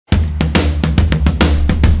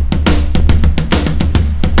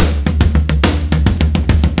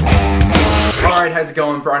how's it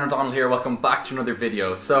going? Brian O'Donnell here, welcome back to another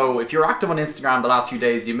video. So if you're active on Instagram the last few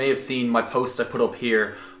days, you may have seen my post I put up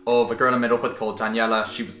here of a girl I met up with called Daniela.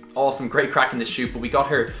 She was awesome, great crack in this shoot, but we got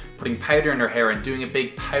her putting powder in her hair and doing a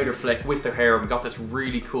big powder flick with her hair, and we got this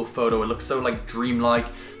really cool photo. It looks so like dreamlike,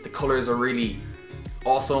 the colors are really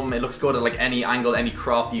awesome, it looks good at like any angle, any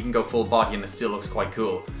crop, you can go full body and it still looks quite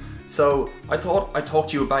cool. So I thought I'd talk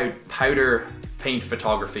to you about powder paint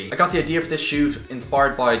photography. I got the idea for this shoot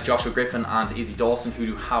inspired by Joshua Griffin and Izzy Dawson, who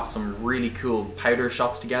do have some really cool powder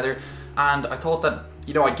shots together, and I thought that,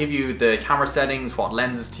 you know, I'd give you the camera settings, what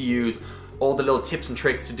lenses to use, all the little tips and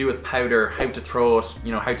tricks to do with powder, how to throw it,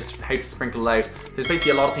 you know, how to sprinkle it out. There's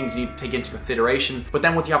basically a lot of things you need to take into consideration, but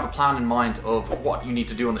then once you have a plan in mind of what you need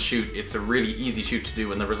to do on the shoot, it's a really easy shoot to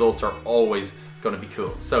do and the results are always going to be cool.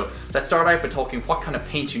 So let's start out by talking what kind of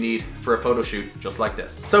paint you need for a photo shoot just like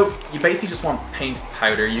this. So you basically just want paint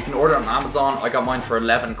powder. You can order it on Amazon. I got mine for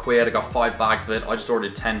 11 quid. I got 5 bags of it. I just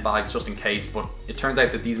ordered 10 bags just in case, but it turns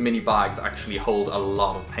out that these mini bags actually hold a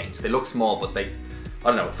lot of paint. They look small, but they, I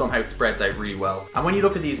don't know, it somehow spreads out really well. And when you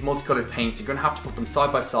look at these multicolored paints, you're going to have to put them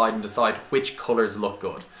side by side and decide which colors look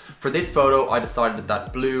good. For this photo, I decided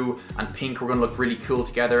that blue and pink were going to look really cool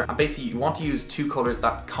together. And basically, you want to use two colors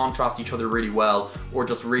that contrast each other really well, or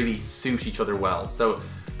just really suit each other well. So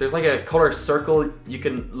there's like a color circle you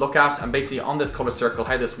can look at, and basically on this color circle,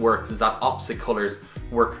 how this works is that opposite colors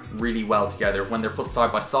work really well together. When they're put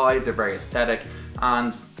side by side, they're very aesthetic,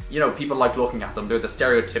 and you know, people like looking at them. They're the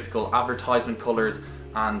stereotypical advertisement colors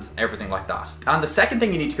and everything like that. And the second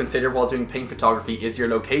thing you need to consider while doing paint photography is your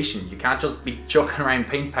location. You can't just be chucking around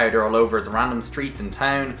paint powder all over the random streets in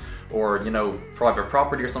town or, you know, private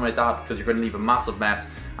property or something like that, because you're going to leave a massive mess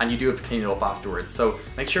and you do have to clean it up afterwards. So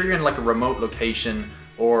make sure you're in like a remote location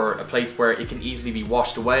or a place where it can easily be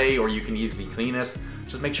washed away or you can easily clean it.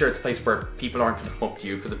 Just make sure it's a place where people aren't going to come up to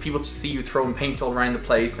you, because if people see you throwing paint all around the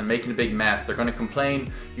place and making a big mess, they're going to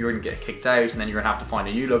complain, you're going to get kicked out, and then you're going to have to find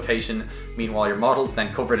a new location. Meanwhile, your model's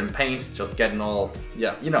then covered in paint, just getting all,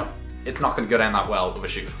 yeah, you know, it's not going to go down that well of a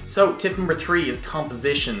shoot. So tip number 3 is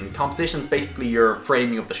composition. Composition is basically your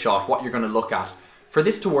framing of the shot, what you're going to look at. For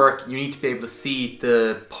this to work, you need to be able to see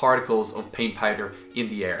the particles of paint powder in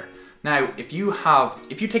the air. Now, if you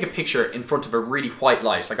take a picture in front of a really white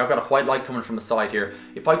light, like I've got a white light coming from the side here,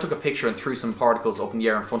 if I took a picture and threw some particles up in the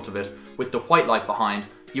air in front of it with the white light behind,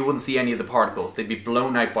 you wouldn't see any of the particles, they'd be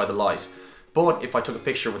blown out by the light. But if I took a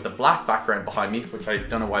picture with the black background behind me, which I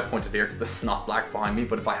don't know why I pointed here because it's not black behind me,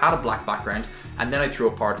 but if I had a black background and then I threw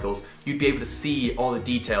up particles, you'd be able to see all the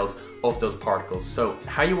details of those particles. So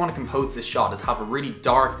how you want to compose this shot is have a really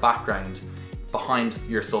dark background behind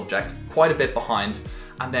your subject, quite a bit behind,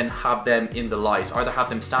 and then have them in the light. Either have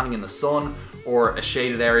them standing in the sun or a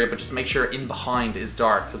shaded area, but just make sure in behind is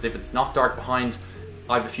dark, because if it's not dark behind,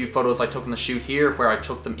 I have a few photos I took on the shoot here where I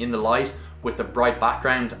took them in the light with a bright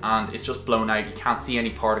background and it's just blown out, you can't see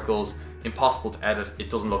any particles, impossible to edit,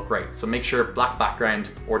 it doesn't look great. So make sure black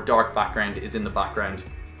background or dark background is in the background,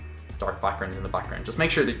 dark background is in the background. Just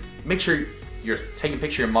make sure you're taking a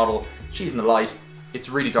picture of your model, she's in the light, it's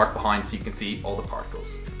really dark behind so you can see all the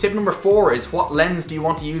particles. Tip number 4 is what lens do you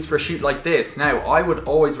want to use for a shoot like this? Now, I would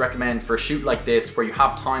always recommend for a shoot like this where you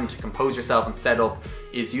have time to compose yourself and set up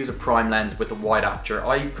is use a prime lens with a wide aperture.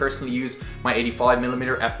 I personally use my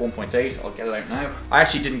 85mm f1.8. I'll get it out now. I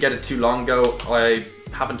actually didn't get it too long ago. I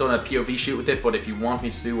haven't done a POV shoot with it, but if you want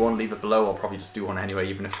me to do one, leave it below. I'll probably just do one anyway,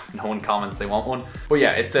 even if no one comments they want one. But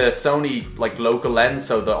yeah, it's a Sony like local lens,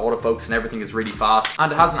 so the autofocus and everything is really fast.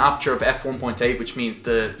 And it has an aperture of f1.8, which means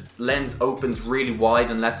the lens opens really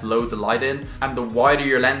wide and lets loads of light in. And the wider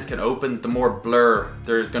your lens can open, the more blur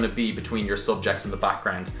there's gonna be between your subject and the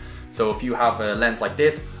background. So if you have a lens like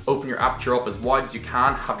this, open your aperture up as wide as you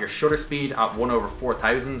can, have your shutter speed at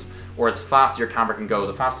 1/4000, or as fast as your camera can go.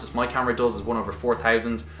 The fastest my camera does is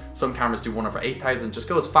 1/4000. Some cameras do 1/8000. Just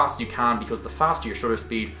go as fast as you can, because the faster your shutter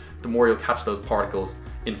speed, the more you'll catch those particles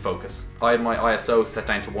in focus. I had my ISO set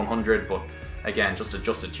down to 100, but again, just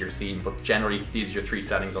adjust it to your scene. But generally, these are your 3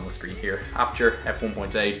 settings on the screen here. Aperture,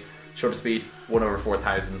 f1.8, shutter speed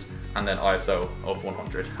 1/4000, and then ISO of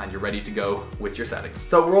 100, and you're ready to go with your settings.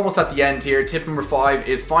 So we're almost at the end here. Tip number 5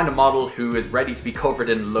 is find a model who is ready to be covered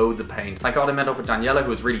in loads of paint. Thank God I met up with Daniela, who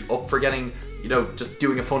was really up for getting, you know, just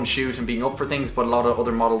doing a fun shoot and being up for things, but a lot of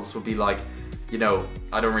other models would be like, you know,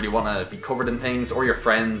 I don't really want to be covered in things, or your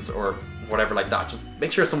friends or whatever like that. Just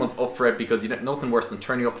make sure someone's up for it, because you know, nothing worse than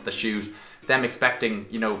turning up at the shoot, them expecting,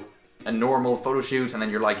 you know, a normal photo shoot, and then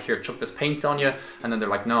you're like, here, chuck this paint on you, and then they're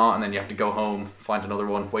like, no, and then you have to go home, find another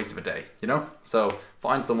one, waste of a day, you know? So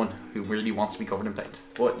find someone who really wants to be covered in paint.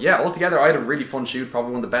 But yeah, altogether I had a really fun shoot,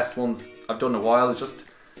 probably one of the best ones I've done in a while. It's just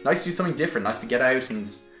nice to do something different, nice to get out and,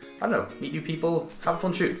 I don't know, meet new people, have a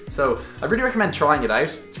fun shoot. So I really recommend trying it out.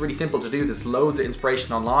 It's really simple to do. There's loads of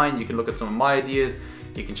inspiration online. You can look at some of my ideas.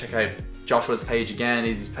 You can check out Joshua's page again,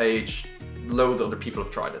 Izzy's page. Loads of other people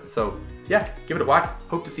have tried it. So yeah, give it a whack.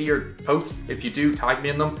 Hope to see your posts. If you do, tag me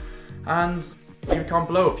in them. And leave a comment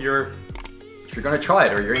below if you're gonna try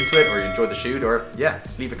it, or you're into it, or you enjoyed the shoot, or yeah,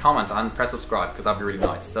 just leave a comment and press subscribe, because that'd be really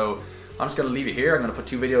nice. So I'm just gonna leave it here. I'm gonna put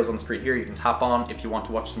 2 videos on the screen here. You can tap on if you want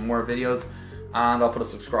to watch some more videos, and I'll put a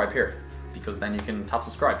subscribe here, because then you can tap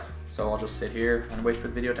subscribe. So I'll just sit here and wait for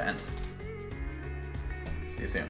the video to end. See you soon.